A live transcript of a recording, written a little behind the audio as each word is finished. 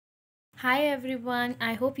Hi everyone,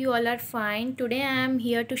 I hope you all are fine. Today I am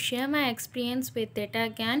here to share my experience with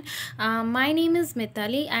Data Gyan. My name is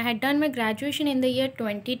Mitali. I had done my graduation in the year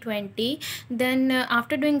 2020. Then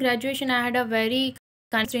after doing graduation, I had a very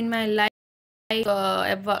in my life.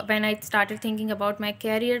 When I started thinking about my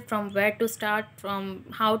career, from where to start, from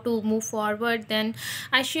how to move forward, then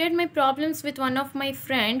I shared my problems with one of my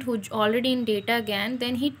friend who's already in Data Gyan.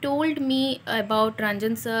 Then he told me about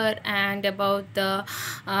Ranjan sir and about the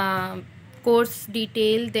course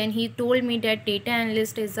detail. Then he told me that data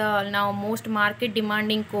analyst is a now most market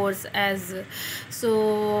demanding course. As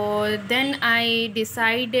so then I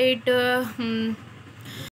decided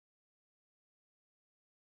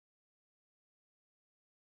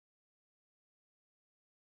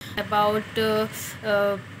about uh,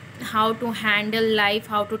 how to handle life,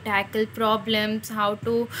 how to tackle problems, how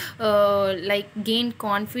to like gain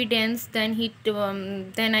confidence. Then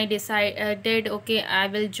I decided, okay, I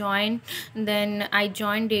will join. Then I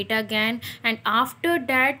joined Data Gyan, and after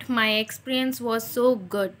that my experience was so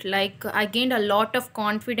good. Like, I gained a lot of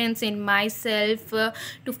confidence in myself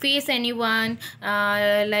to face anyone,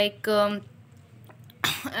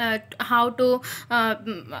 how to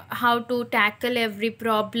how to tackle every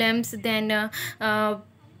problems. Then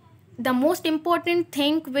the most important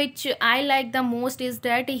thing which I like the most is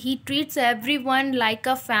that he treats everyone like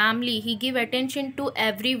a family. He give attention to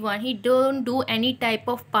everyone. He don't do any type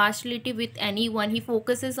of partiality with anyone. He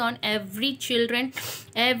focuses on every child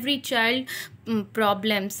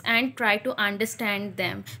problems and try to understand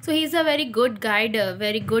them. So he's a very good guide, a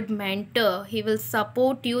very good mentor. He will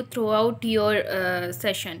support you throughout your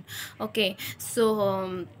session. Okay,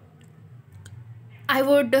 so I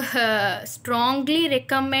would strongly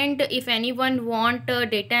recommend, if anyone want a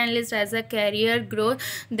data analyst as a career growth,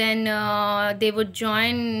 then they would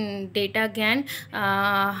join Data Gyan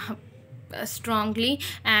strongly.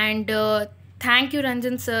 And thank you,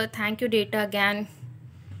 Ranjan sir. Thank you, Data Gyan.